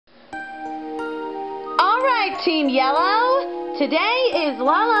Alright, Team Yellow, today is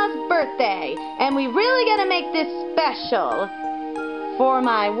Laa Laa's birthday, and we really gotta make this special for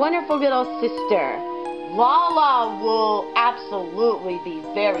my wonderful little sister. Laa Laa will absolutely be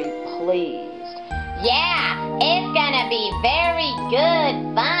very pleased. Yeah, it's gonna be very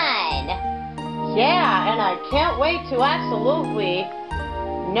good fun. Yeah, and I can't wait to absolutely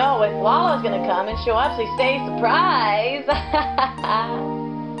know if Laa Laa's gonna come, and she'll actually say surprise.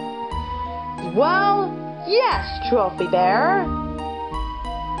 Well, yes, Trophy Bear.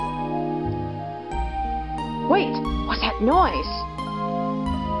 Wait, what's that noise?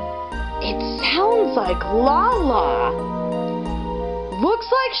 It sounds like Laa Laa. Looks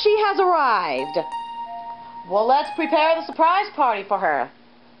like she has arrived. Well, let's prepare the surprise party for her.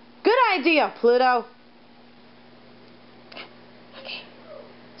 Good idea, Pluto. Okay,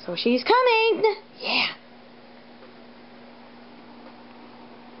 so she's coming. Yeah.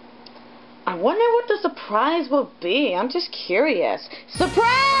 I wonder what the surprise will be. I'm just curious. Surprise!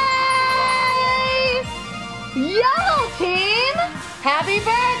 Yellow Team! Happy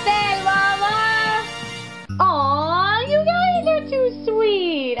birthday, Laa Laa! Aw, you guys are too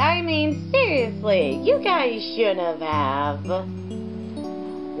sweet. I mean, seriously, you guys shouldn't have.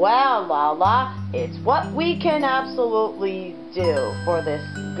 Well, Laa Laa, it's what we can absolutely do for this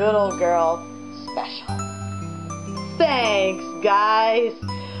good old girl special. Thanks, guys.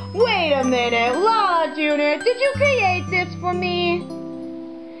 Wait a minute, Laa Laa Jr., did you create this for me?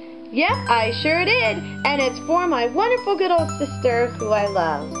 Yep, I sure did, and it's for my wonderful good old sister who I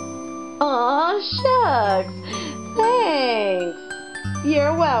love. Aw, shucks. Thanks.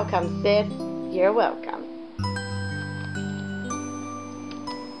 You're welcome, sis. You're welcome.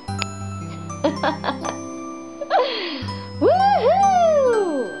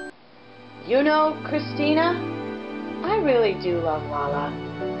 Woohoo! You know, Christina, I really do love Laa Laa.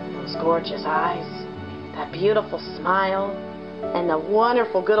 Those gorgeous eyes, that beautiful smile, and the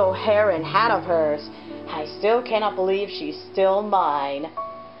wonderful good old hair and hat of hers. I still cannot believe she's still mine.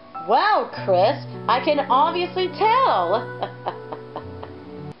 Well, Chris, I can obviously tell.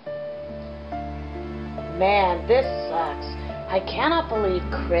 Man, this sucks. I cannot believe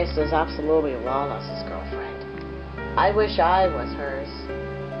Chris is absolutely Laa Laa's girlfriend. I wish I was hers.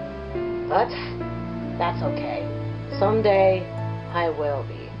 But that's okay. Someday I will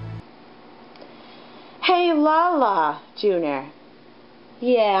be. Hey, Laa Laa Jr.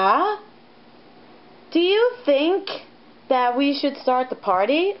 Yeah? Do you think that we should start the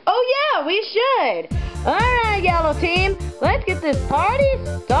party? Oh yeah, we should! Alright, Yellow Team, let's get this party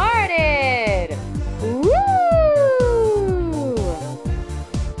started! Woo!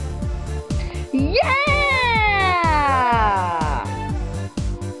 Yeah!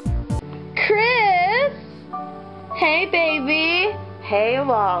 Chris! Hey, baby! Hey,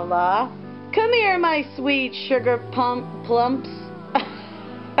 Laa Laa! Come here, my sweet sugar plumps.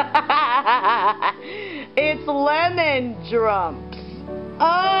 It's lemon drumps.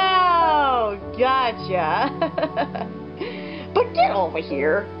 Oh, gotcha. But get over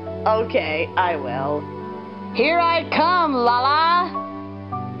here. Okay, I will. Here I come, Laa Laa.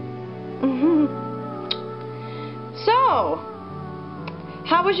 So,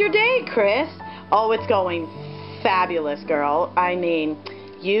 how was your day, Chris? Oh, it's going fabulous, girl. I mean,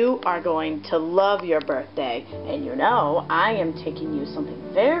 you are going to love your birthday. And you know, I am taking you something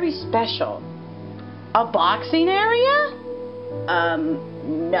very special. A boxing area?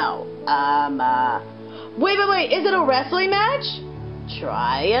 No. Wait. Is it a wrestling match?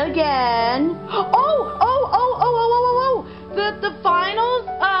 Try again. Oh. The finals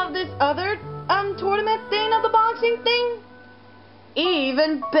of this other tournament thing of the boxing thing?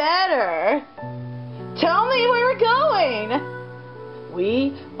 Even better. Tell me where we're going.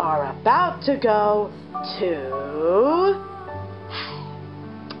 We are about to go to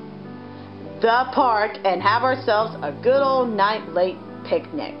the park and have ourselves a good old night late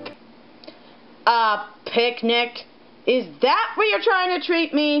picnic. A picnic? Is that where you're trying to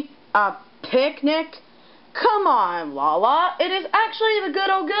treat me? A picnic? Come on, Laa Laa. It is actually the good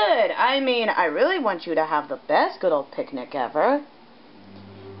old good. I mean, I really want you to have the best good old picnic ever.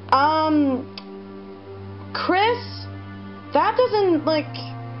 Chris? That doesn't,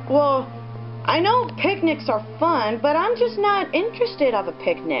 well, I know picnics are fun, but I'm just not interested of a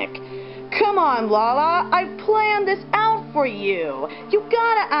picnic. Come on, Laa Laa, I planned this out for you. You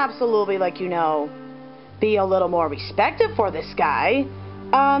gotta absolutely, be a little more respected for this guy.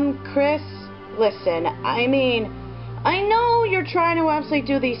 Chris, listen, I mean, I know you're trying to absolutely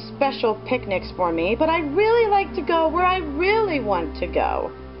do these special picnics for me, but I really like to go where I really want to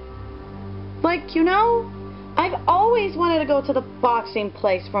go. I've always wanted to go to the boxing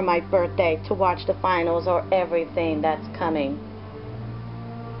place for my birthday to watch the finals or everything that's coming.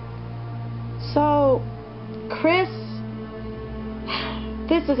 So, Chris,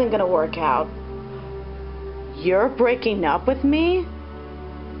 this isn't gonna work out. You're breaking up with me?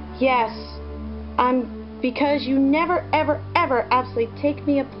 Yes, because you never, ever, ever absolutely take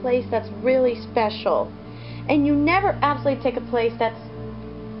me a place that's really special. And you never absolutely take a place that's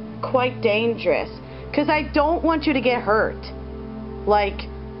quite dangerous. Because I don't want you to get hurt. Like,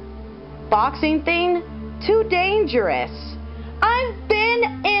 boxing thing? Too dangerous. I've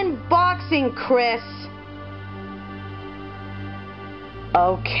been in boxing, Chris.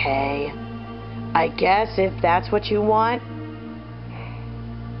 Okay. I guess if that's what you want,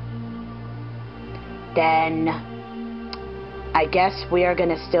 then I guess we are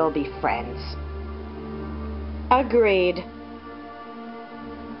gonna still be friends. Agreed.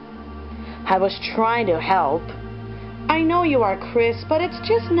 I was trying to help. I know you are, Chris, but it's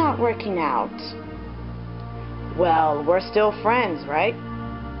just not working out. Well, we're still friends, right?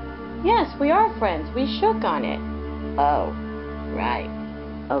 Yes, we are friends. We shook on it. Oh, right.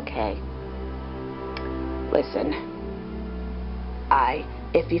 Okay. Listen.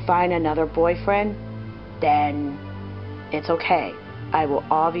 If you find another boyfriend, then it's okay. I will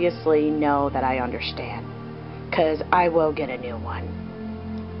obviously know that I understand. 'Cause I will get a new one.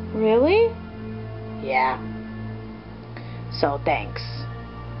 Really? Yeah. So thanks.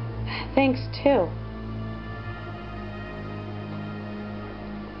 Thanks too.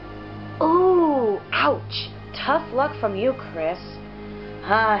 Ooh, ouch. Tough luck from you, Chris.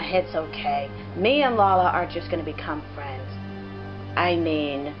 It's okay. Me and Laa Laa are just gonna become friends. I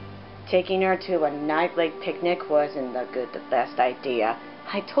mean, taking her to a night lake picnic wasn't the best idea.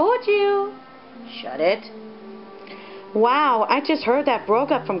 I told you. Shut it. Wow, I just heard that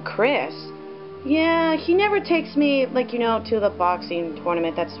broke up from Chris. Yeah, he never takes me, to the boxing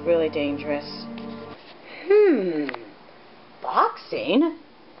tournament. That's really dangerous. Boxing?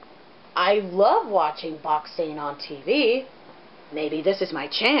 I love watching boxing on TV. Maybe this is my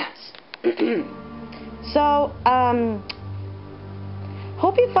chance. So,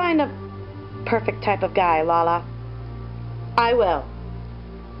 hope you find a perfect type of guy, Laa Laa. I will.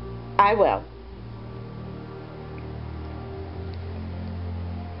 I will.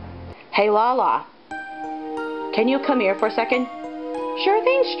 Hey, Laa Laa. Can you come here for a second? Sure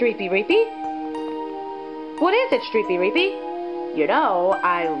thing, Streepy Reepy. What is it, Streepy Reepy? You know,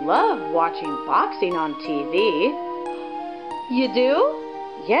 I love watching boxing on TV. You do?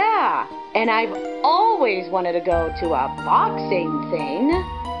 Yeah, and I've always wanted to go to a boxing thing.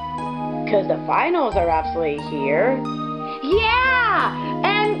 'Cause the finals are absolutely here. Yeah!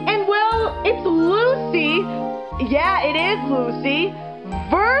 And well, it's Lucy. Yeah, it is Lucy.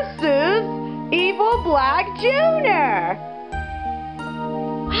 Versus Evil Black Jr.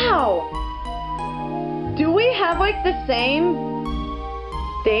 Wow. Do we have the same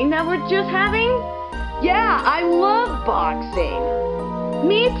thing that we're just having? Yeah, I love boxing.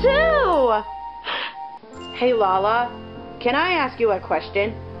 Me too. Hey, Laa Laa, can I ask you a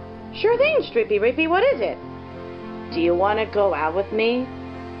question? Sure thing, Streepy Reepy. What is it? Do you want to go out with me?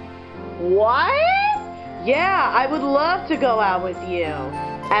 What? Yeah, I would love to go out with you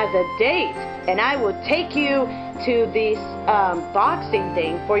as a date, and I would take you to this boxing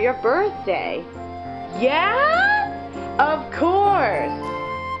thing for your birthday. Yeah? Of course.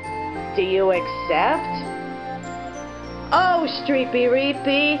 Do you accept? Oh, Streepy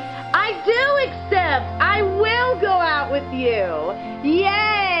Reepy, I do accept. I will go out with you.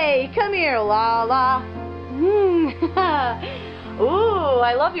 Yay! Come here, Laa Laa. Ooh,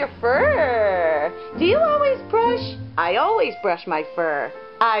 I love your fur. Do you always brush? I always brush my fur.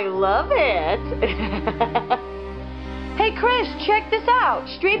 I love it. Hey, Chris, check this out.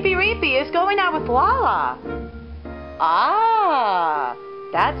 Streepy Reepy is going out with Laa Laa. Ah,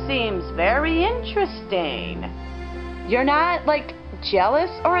 that seems very interesting. You're not,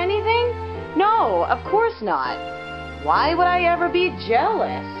 jealous or anything? No, of course not. Why would I ever be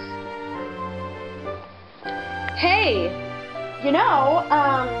jealous? Hey,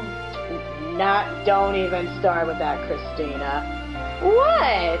 don't even start with that, Christina.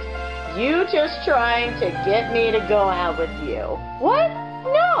 What? You just trying to get me to go out with you. What?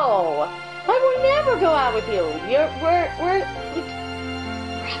 No, I will never go out with you. We're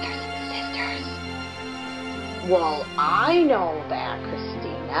brothers and sisters. Well, I know that,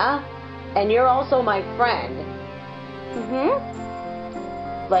 Christina. And you're also my friend.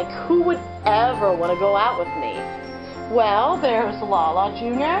 Who would ever want to go out with me? Well, there's Laa Laa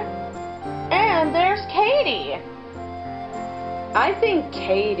Jr. And there's Katie. I think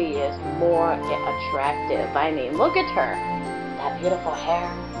Katie is more attractive. I mean, look at her. That beautiful hair,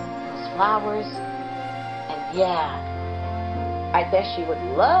 those flowers, and yeah, I bet she would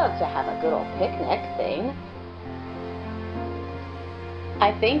love to have a good old picnic thing.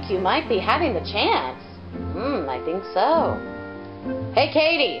 I think you might be having the chance. I think so. Hey,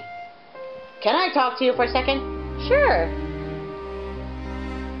 Katie. Can I talk to you for a second? Sure.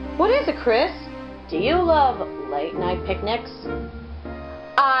 What is it, Chris? Do you love late night picnics?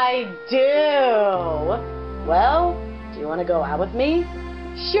 I do. Well, do you want to go out with me?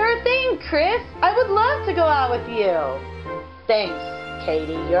 Sure thing, Chris. I would love to go out with you. Thanks,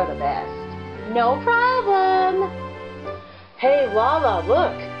 Katie. You're the best. No problem. Hey, Laa Laa,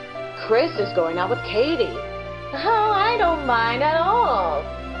 look. Chris is going out with Katie. Oh, I don't mind at all.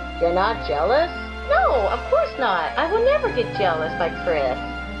 You're not jealous? No, of course not. I will never get jealous by Chris.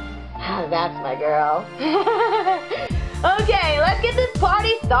 That's my girl. Okay, let's get this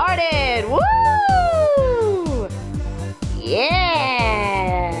party started. Woo!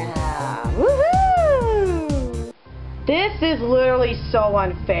 Yeah! Woohoo! This is literally so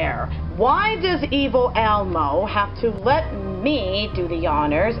unfair. Why does evil Elmo have to let me do the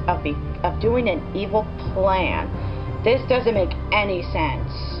honors of doing an evil plan? This doesn't make any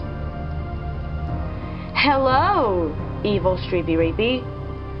sense. Hello, evil Streepy Reepy.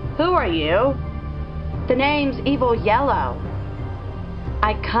 Who are you? The name's Evil Yellow.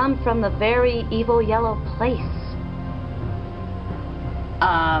 I come from the very evil yellow place.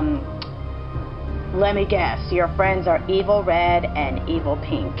 Let me guess. Your friends are Evil Red and Evil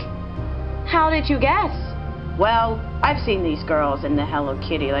Pink. How did you guess? Well, I've seen these girls in the Hello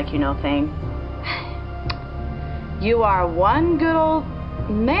Kitty like you know thing. You are one good old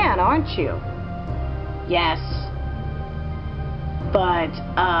man, aren't you? Yes. But,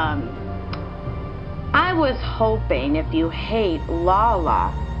 I was hoping if you hate Laa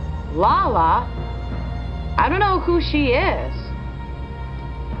Laa. Laa Laa? I don't know who she is.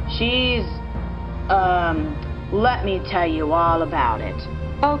 She's, let me tell you all about it.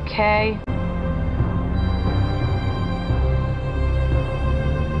 Okay.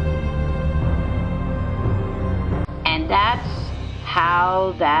 And that's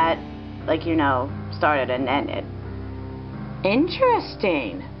how that, like, you know, started and ended.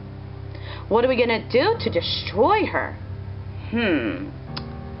 Interesting. What are we gonna do to destroy her?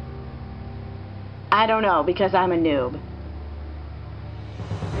 I don't know, because I'm a noob.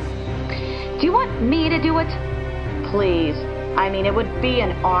 Do you want me to do it? Please. I mean, it would be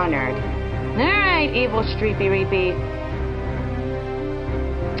an honor. Alright, evil Streepy Reepy.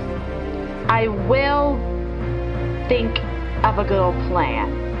 I will think of a good old plan.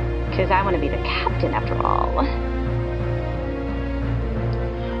 Because I want to be the captain after all.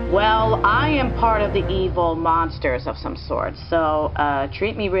 Well, I am part of the evil monsters of some sort, so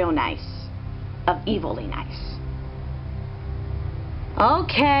treat me real nice. Of evilly nice.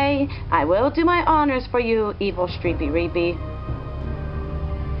 Okay, I will do my honors for you, evil Streepy Reepy.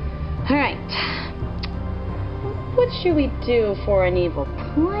 Alright. What should we do for an evil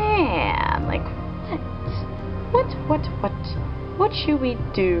plan? Like, what should we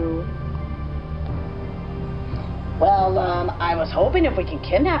do? Well, I was hoping if we can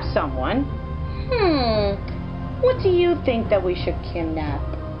kidnap someone. What do you think that we should kidnap?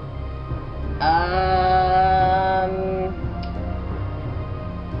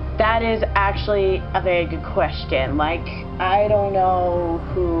 That is actually a very good question. Like, I don't know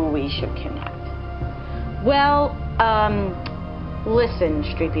who we should kidnap. Well, listen,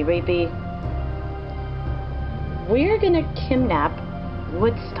 Streepy Reepy. We're gonna kidnap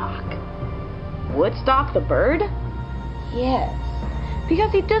Woodstock. Woodstock the bird? Yes,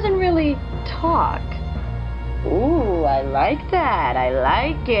 because he doesn't really talk. Ooh, I like that. I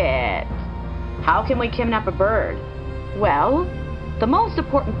like it. How can we kidnap a bird? Well, the most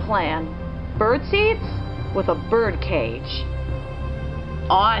important plan, bird seeds with a bird cage.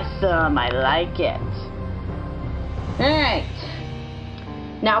 Awesome, I like it. Alright,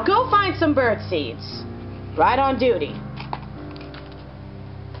 now go find some bird seeds. Right on duty.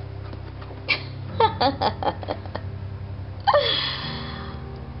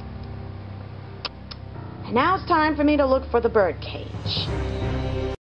 Now it's time for me to look for the bird cage.